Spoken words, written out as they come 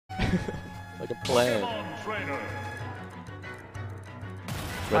Like a plan.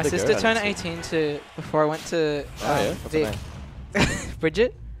 My sister turned 18 before I went to Vic.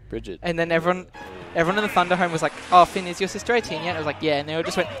 Bridget? Bridget. And then everyone in the Thunder home was like, "Oh, Finn, is your sister 18 yet?" I was like, "Yeah," and they all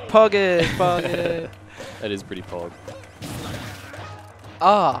just went, "Pog it, pog it." That is pretty pog.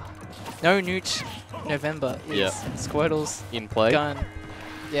 Ah, no Nooch November is Squirtle's in play. gun.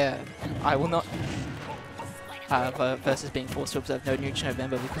 Yeah, I will not versus being forced to observe no Nooch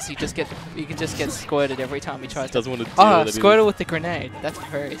November because you can just get squirted every time he tries to. Doesn't want to deal with it. Squirtle with the grenade. That's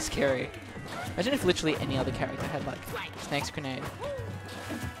very scary. Imagine if literally any other character had like Snake's grenade.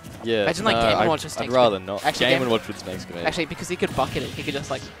 Yeah. Imagine like Game & Watch with Snake's I'd rather not. Actually, Game & Watch with Snake's grenade. Actually, because he could bucket it, he could just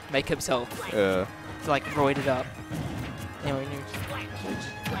like make himself like roid it up. Anyway, Nooch.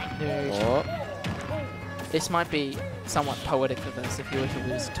 Oh. This might be somewhat poetic of us if you were to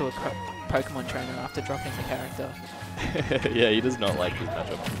lose to a Pokemon trainer after dropping the character. Yeah, he does not like this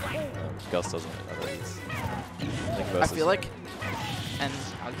matchup. Gus doesn't. I feel like, and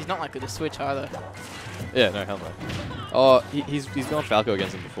he's not likely to switch either. Yeah, no, hell no. Oh, he's gone Falco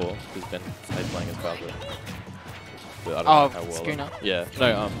against him before. He's been playing as Falco. But I don't know how well. Schooner. Yeah,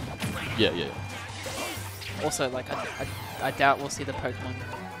 no, yeah. Also, like, I doubt we'll see the Pokemon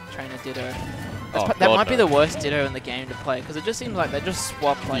trainer Ditto. That might be the worst Ditto in the game to play because it just seems like they just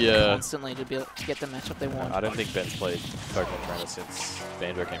swap like constantly to get the matchup they want. I don't think Ben's played Pokemon trainer since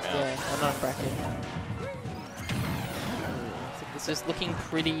Banjo came out. Yeah, I'm not in bracket. It's just looking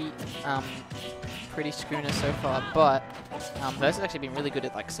pretty schooner so far, but Verse has actually been really good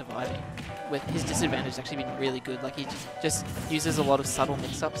at like surviving. With his disadvantage, has actually been really good. Like he just uses a lot of subtle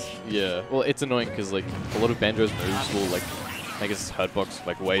mix-ups. Yeah, well, it's annoying because like a lot of Banjo's moves will like make his hurt box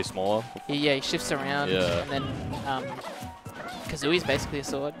like way smaller. Yeah, he shifts around, and then Kazooie's basically a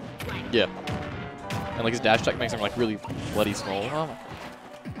sword. Yeah, and like his dash attack makes him like really bloody small. Oh my god,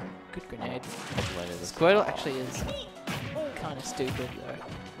 good grenade. Squirtle actually is kind of stupid though.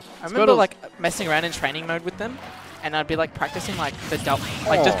 I remember like messing around in training mode with them, and I'd be like practicing like the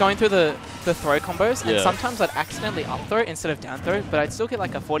just going through the throw combos, and sometimes I'd accidentally up throw instead of down throw, but I'd still get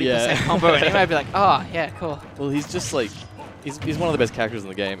like a 40% combo anyway. I'd be like, oh yeah, cool. Well, he's just like he's one of the best characters in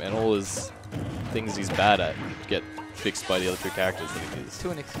the game, and all his things he's bad at get fixed by the other two characters that he is.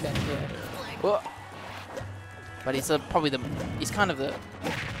 To an extent, yeah. Well, but he's he's kind of the.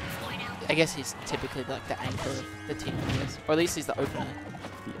 I guess he's typically like the anchor of the team, I guess. Or at least he's the opener.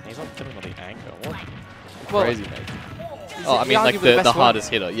 He's not definitely the anchor. What? Well, crazy, mate. Oh, I mean, like the hardest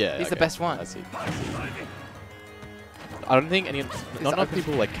hitter. Yeah, he's the best one. I see. I don't think not enough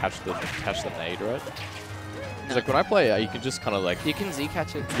people like catch the nade, right? No. Like when I play, you can just kind of like you can Z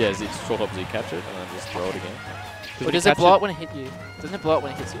catch it. Yeah, short up Z catch it and then just throw it again. Or does it blow up when it hit you? Doesn't it blow up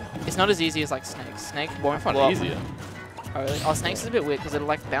when it hits you? It's not as easy as like Snakes. Snake won't blow up. Easier. Oh, really? Oh, Snakes is a bit weird because it'll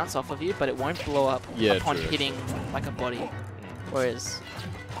like bounce off of you, but it won't blow up upon hitting like a body. Whereas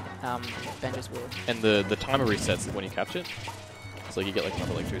Banjo's will. And the timer resets when you catch it. So you get like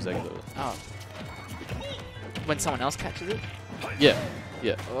another like 2 seconds of it. Oh. When someone else catches it? Yeah.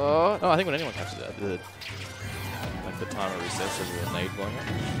 Yeah. Oh, I think when anyone catches it, the timer resets as a nade blowing up.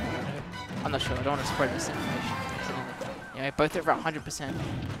 I'm not sure. I don't want to spread misinformation. Anyway, both over 100%.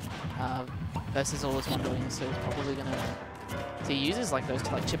 Versus all his Wonderwings, so he's probably gonna. So he uses like those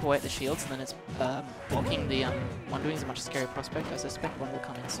to like chip away at the shields, and then it's blocking the Wonderwings a much scarier prospect. I suspect one will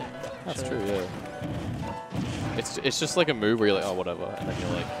come in soon. That's true, yeah. It's just like a move where you're like, oh whatever, and then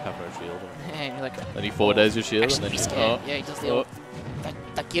you're like have no shield. And you're like. Then he forward days your shield, and then you scared. Yeah, he does the old.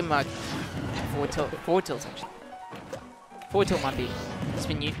 Takima forward tilts actually. Forward tilt might be. He's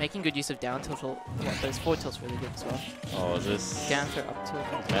been making good use of down tilt. Those forward tilts really good as well. Oh, is this down throw up tilt?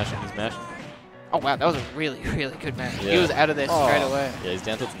 He's mashing. Oh wow, that was a really, really good match. Yeah. He was out of there straight away. Yeah, his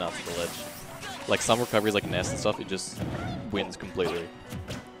down tilt's nuts at the ledge. Like some recoveries like Nest and stuff, it just wins completely.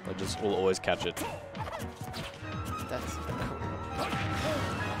 Like just will always catch it. That's cool.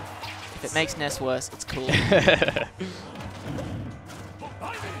 If it makes Nest worse, it's cool.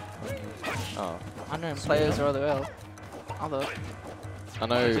 Oh. Unknown players are other. I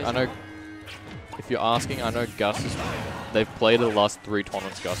know. If you're asking, I know Gus is. They've played the last 3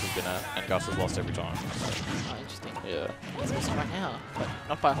 tournaments Gus has been at, and Gus has lost every time. Oh, interesting. Yeah. He's missing right now, but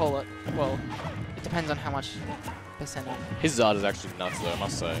not by a whole lot. Well, it depends on how much percentage. His Zard is actually nuts, though. I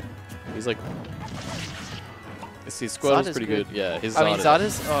must say. He's like. His squad is pretty good. Yeah. His. I mean, Zard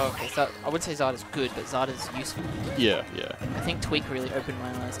is. Oh, okay. So I would say Zard is good, but Zard is useful. Yeah. Yeah. I think Tweak really opened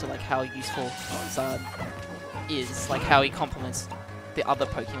my eyes to like how useful Zard is, like how he complements the other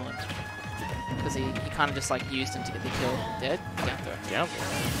Pokemon. Because he kind of just like used him to get the kill. Dead? Down throw. Down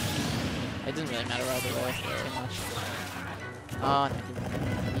throw. It didn't really matter either way too much. Oh, no,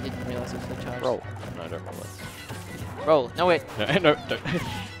 he didn't realize it was the charge. Roll. No, don't roll it. Roll. No, wait. No, no, don't.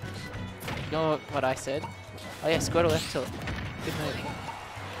 You know what I said? Oh yeah, Squirtle F tilt. Good move.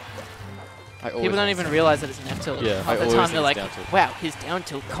 People don't even realize that it's an F tilt. Yeah, half the time they're like, wow, his down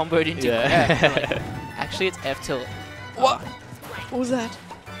tilt comboed into F. Like, actually, it's F tilt. What? What was that?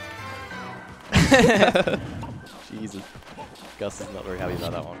 Jesus. Gus is not very happy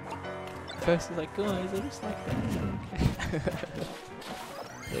about that one. First he's like, guys, I just like that.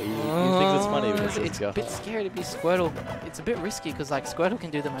 Yeah, he thinks it's funny when It's a bit scary to be Squirtle. It's a bit risky because like Squirtle can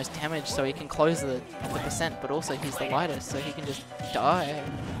do the most damage, so he can close the percent, but also he's the lightest, so he can just die.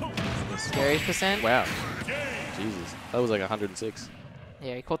 Scary percent. Wow. Jesus. That was like 106.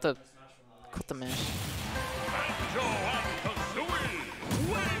 Yeah, he caught the mesh.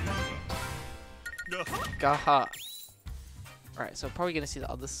 Gaha. Alright, so we're probably gonna see the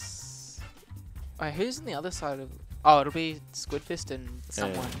others. Alright, who's on the other side of? Oh, it'll be Squidfist and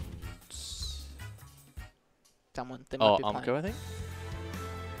someone. Someone. They might be Umko, playing. I think.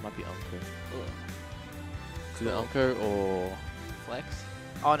 Might be Umko. Is it Umko or Flex?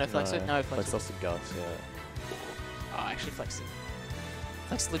 Oh no, Flex. No, Flex. Flex lost to Gus. Yeah. Oh, actually, Flex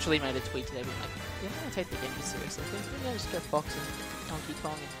literally made a tweet today being like, yeah, I'm gonna take the game seriously. We're gonna just go Fox and Donkey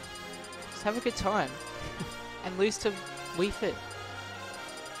Kong and just have a good time. And lose to Wii Fit.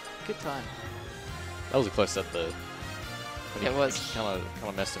 Good time. That was a close set though. Yeah, it was. Kind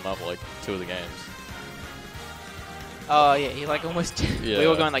of messed him up like 2 of the games. Oh yeah, he like almost. Yeah. We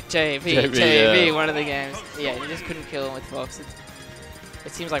were going like JV, one of the games. Yeah, you just couldn't kill him with Fox.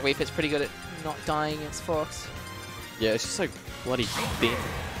 It seems like Wii Fit's pretty good at not dying against Fox. Yeah, it's just like bloody thin.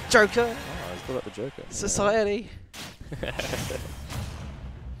 Joker. Oh, it's about the Joker. Society. Yeah.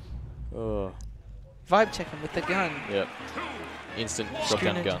 Oh. Vibe check him with the gun. Yep. Instant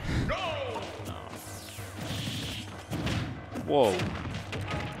shotgun Schooner. gun. Whoa.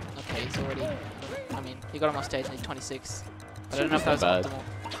 Okay, he's already. I mean, he got him off stage and he's 26. But I don't know if That's that was not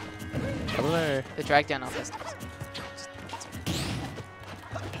optimal. I don't know. The drag down off this.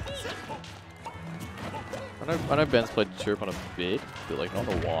 I know Ben's played Chirp on a bit, but like not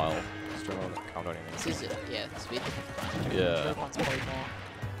in a while. Still can't do anything. This is it. Yeah, this bit. Yeah. Chirp one's probably more.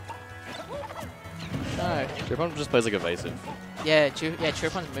 No. Chirp just plays like evasive. Yeah,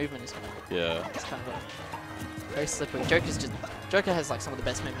 Chirp one's movement is Yeah. it's kind of very slippery. Joker has like some of the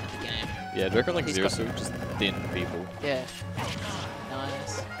best movement in the game. Yeah, Joker like He's Zero got- Suit, just thin people. Yeah.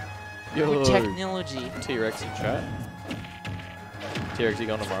 Nice. Yo. Good technology. T-Rex in chat. T-Rex, you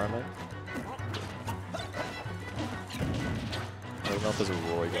going tomorrow, mate? I don't know if there's a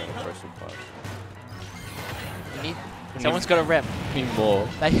Roy going to Pressure Punch. You need. Someone's got a rep. Need more.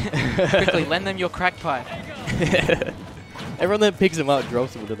 Quickly, lend them your crack pipe. Everyone that picks him up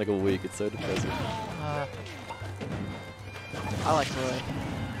drops him within like a week. It's so depressing. I like Roy.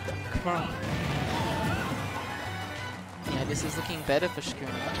 Come on. Yeah, this is looking better for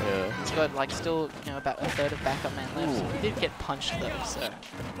Schooner. Yeah. He's got like still, you know, about a third of backup man left. So he did get punched though, so.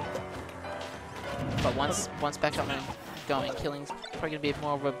 But once backup man going, killing's probably gonna be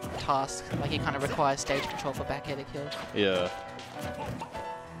more of a task. Like it kind of requires stage control for back air to kill. Yeah.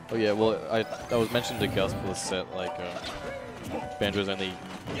 Oh yeah. Well, I was mentioned to Gus for the set like Banjo's only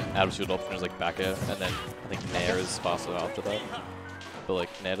out of shield option is like back air, and then I think Nair is faster after that. But like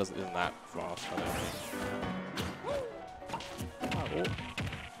Nair isn't that fast. I don't know.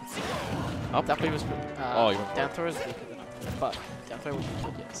 Up. That was you went down throw is weaker than up throw, but down throw would be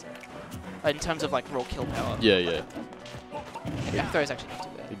killed yet. So in terms of like raw kill power. Yeah, yeah. Down throw is actually not too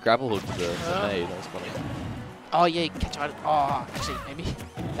bad. He grapple hooked the nade. That was funny. Oh yeah, you catch out. Oh, actually maybe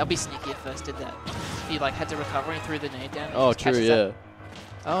that'd be sneaky if first did that. If he like had to recover and threw the nade down. Oh, just true. catches Yeah. that.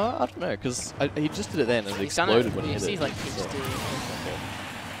 I don't know, because he just did it then and it He's done exploded it. when he You hit see, it. like he just did.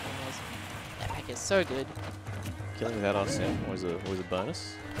 That pack is so good. Killing without RCM was a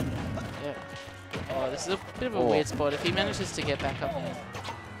bonus. Yeah. Oh, this is a bit of a weird spot. If he manages to get back up there,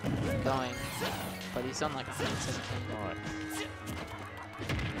 going, but he's on like 117. Alright.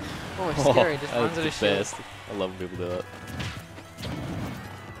 Oh, it's scary. Just runs at a the shield. best. I love when people do that.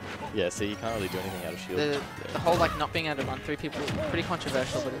 Yeah, see, you can't really do anything out of shield. The whole like not being able to run through people is pretty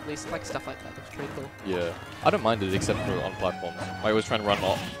controversial, but at least like stuff like that looks pretty cool. Yeah, I don't mind it except for on platforms. I always try and run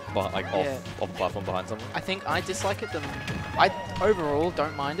off the platform behind someone. I think I dislike it. I overall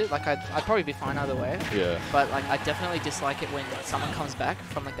don't mind it. Like I'd probably be fine either way. Yeah. But like I definitely dislike it when someone comes back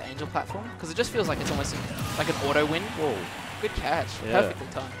from like the angel platform because it just feels like it's almost like an auto win. Whoa. Good catch. Yeah. Perfectly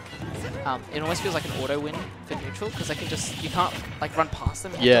timed. It almost feels like an auto win for neutral because they can just you can't like run past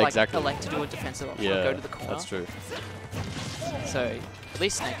them. You have to, like, exactly. elect to do a defensive option Yeah, or go to the corner. that's true. So at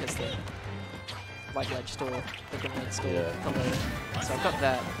least Snake is the like ledge store, the grenade store Yeah. below. So I've got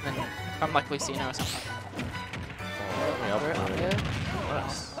that, and then I'm like Lucina or something. Oh, Yeah.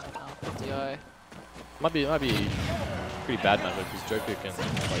 nice. DI. Might be pretty bad matchup because Joker can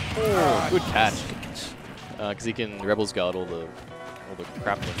like good catch because he can Rebels guard all the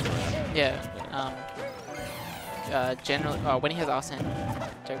crap that's around. Yeah. Generally, when he has Arsene,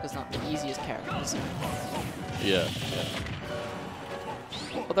 Joker's not the easiest character. So. Yeah.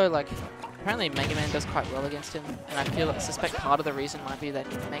 Although, like, apparently Mega Man does quite well against him, and I suspect part of the reason might be that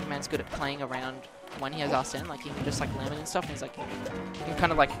Mega Man's good at playing around when he has Arsene. Like, he can just like lam it and stuff, and he's like, you can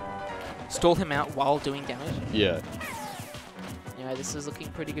kind of like stall him out while doing damage. Yeah. Anyway, this is looking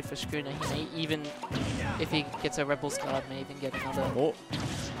pretty good for Schooner. He may even, if he gets a Rebels guard, may even get another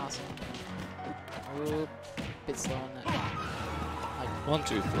Arsene. Ooh, bit slow on that. Like, 1,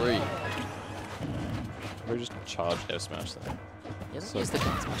 2, 3. Or just charge F smash there. He hasn't used the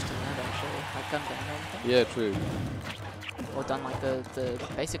gun smash to land actually, like gun down or anything. Yeah, true. Or done like the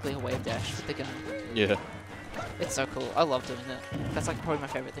basically a wave dash with the gun. Yeah. It's so cool. I love doing that. That's like probably my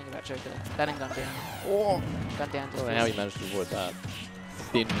favorite thing about Joker. That and gun down. Oh, gun down. I don't know how he managed to avoid that.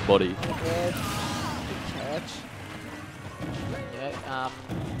 Thin body. Good catch. Yeah.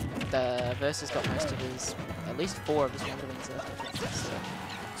 The Versus got most of his, at least 4 of his Wonderwings left. I think. So.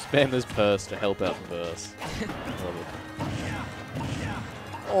 Spam this purse to help out the verse. Love it.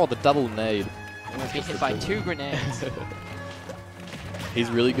 Oh, the double nade. He's been hit by 2 grenades. He's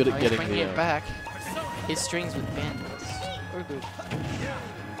really good at He's getting bringing the. it back. His strings with Banjo are good.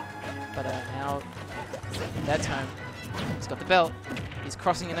 But now, that time, he's got the belt. He's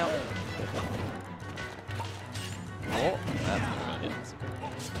crossing it out. Oh, that's good.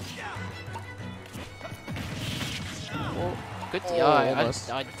 Oh, good DI. Almost.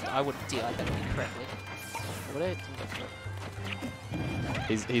 I would DI that incorrectly. Would I?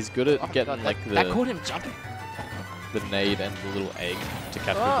 He's good at getting God, like that caught him jumping. the nade and the little egg to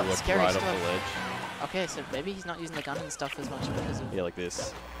catch Oh, people like scary right off stuff. the ledge. Okay, so maybe he's not using the gun and stuff as much because of Yeah, like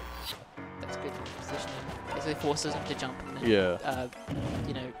this. that's good positioning. Basically forces him to jump and then, Yeah.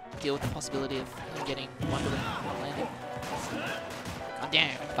 you know, deal with the possibility of him getting Wonderwing not landing. God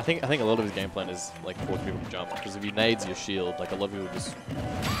damn. I think a lot of his game plan is like force people to jump because if he nades your shield, like a lot of people just.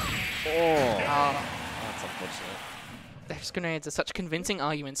 Oh, that's unfortunate. Those grenades are such convincing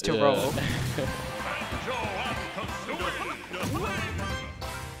arguments to Yeah. roll.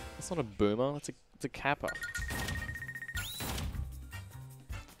 That's not a boomer. It's a kappa.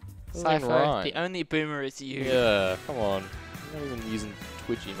 Doesn't even Sci-fi, rhyme. the only boomer is you. Yeah, come on. You're not even using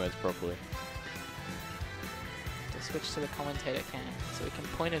Twitch emotes properly. To switch to the commentator cam so we can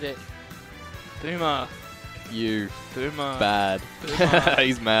point at it. Boomer. You. Boomer. Bad. Boomer.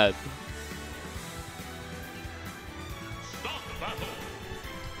 He's mad.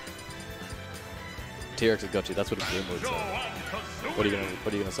 T-Rex has got you. That's what a boomer would say. What are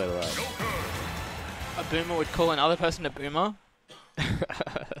you gonna say to that? A boomer would call another person a boomer.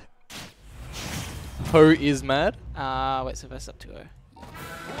 Ho is mad? Wait, so that's up to go.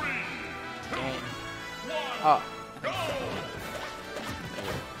 Oh.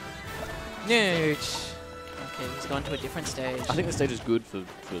 Nuge. Okay, he's gone to a different stage. I think the stage is good for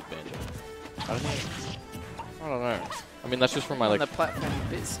Banjo. I don't know. I mean, that's just from my On like. the platform, a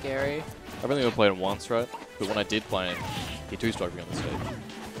bit scary. I've only ever played him once, right? But when I did play him, he 2-stroked me on the stage,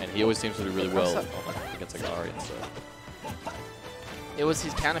 and he always seems to do really well on, like, against like Ari and stuff. It was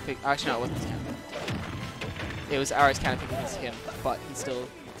his counter pick. Actually, no, it wasn't his counter pick. It was Ari's counter pick against him, but he still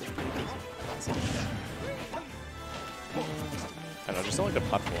did pretty decent. I don't know, just not like the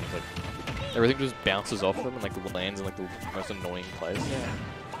platforms, like everything just bounces off them and like lands in like the most annoying place. Yeah.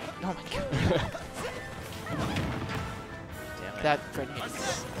 Oh my god. Damn it. That grenade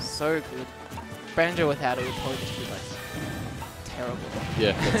is so good. Banjo without it would probably just be like terrible.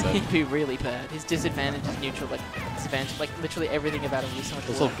 Yeah, that's it. He'd be really bad. His disadvantage is neutral, like disadvantage, like literally everything about him is so much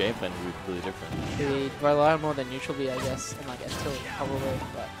This whole game plan would be really different. He'd rely more than neutral B, I guess, and like S2 probably,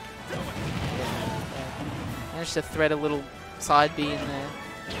 but yeah. Managed to thread a little side B in there.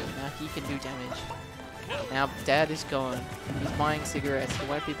 Now he can do damage. Now Dad is gone. He's buying cigarettes. He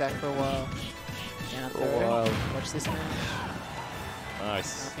won't be back for a while. Down For a throw. while. Watch this man.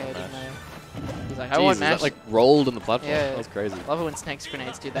 Nice. Okay, I didn't Nice. know. He's like, I Jeez, want is mash. that like rolled in the platform? Yeah. That was crazy. Love it when Snake's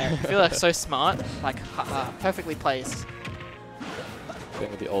grenades do that. I feel like so smart, like perfectly placed.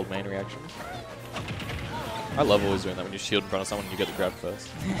 Going with the old main reaction. I love always doing that when you shield in front of someone and you get to grab first.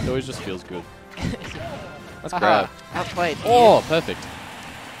 It always just feels good. That's grab. Outplayed. Oh, perfect.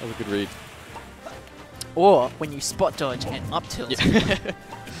 That was a good read. Or when you spot dodge and up tilt. Yeah.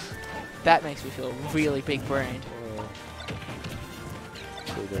 That makes me feel really big brained.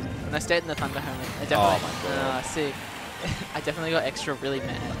 Good. And I stayed in the Thunder Home. I definitely, Oh my god. sick. I definitely got extra really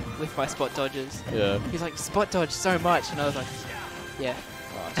mad with my spot dodges. Yeah. He's like, spot dodge so much, and I was like, yeah.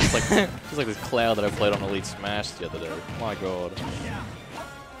 Oh, just like this cloud that I played on Elite Smash the other day. My god.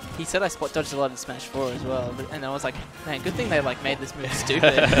 He said I spot dodged a lot in Smash 4 as well, and I was like, man, good thing they like made this move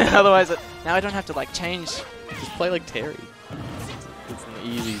stupid. Otherwise, now I don't have to like change. Just play like Terry. It's an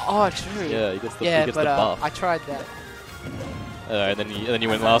easy. Oh, true. Yeah, he gets the, yeah, he gets but the buff. I tried that. And then you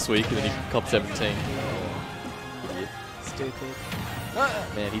went last week, and then you copped 17. Idiot. Stupid.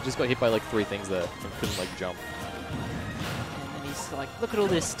 Man, he just got hit by like 3 things there and couldn't like jump. And he's like, look at all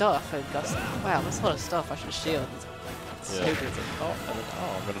this stuff. And Gus, wow, that's a lot of stuff. I should shield. It's Yeah. stupid. It's like,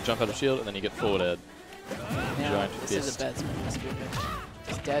 oh, I'm gonna jump out of shield, and then you get forward air. Now, Giant this fist. is a bad spot. That's stupid.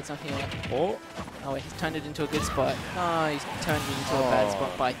 His dad's not here. Oh, Oh wait, he's turned it into a good spot. Oh, he's turned it into a bad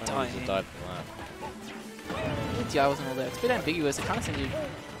spot by dying. He died from that. The DI wasn't all there. It's a bit ambiguous. It kind of sends you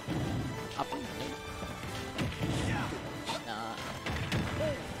up. Nah.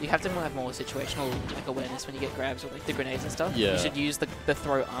 You have to have more situational like awareness when you get grabs with like the grenades and stuff. Yeah. You should use the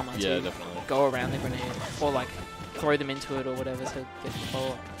throw armor Yeah, to definitely. go around the grenade or like throw them into it or whatever to get the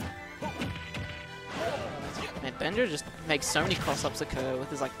follow up. Man, Banjo just makes so many cross-ups occur with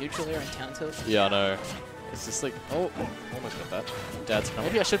his like neutral air and counter tilt. Yeah, I know. It's just like, oh, almost got that. Dad's coming.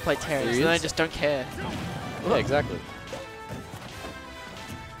 Maybe I should play Terry, There so he then I is. just don't care. Yeah, exactly.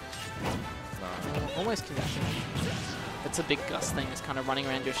 Almost connected. That's a big Gus thing, is kind of running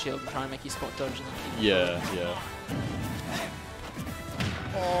around your shield and trying to make you spot dodge. And then Yeah, yeah.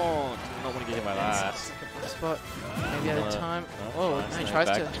 Oh, did not want to get hit by that. Spot. Maybe out of time. no, Oh, nice, no, he nice tries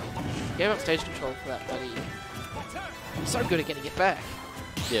back. to. Gave up stage control for that, buddy. I'm so good at getting it back.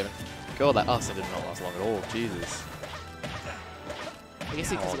 Yeah, God, that Arson did not last long at all. Jesus. I guess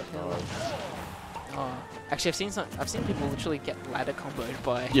he Oh, got no. Oh, actually, I've seen people literally get ladder comboed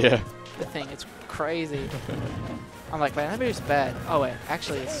by Yeah. the thing. It's crazy. I'm like, man, that move's bad. Oh wait,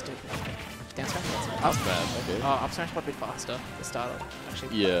 actually, it's stupid. Down smash. That's bad. Okay. Oh, up smash might be faster. The start of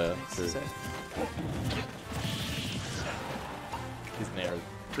actually. Yeah, makes true. sense. His Nair is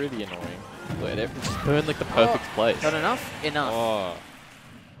pretty annoying. Wait, it just burned like the perfect place. Not enough. Enough. Oh,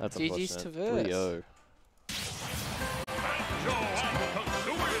 that's GG's to unfortunate. Verse. 3-0.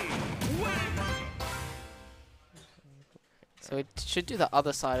 So we should do the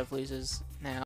other side of losers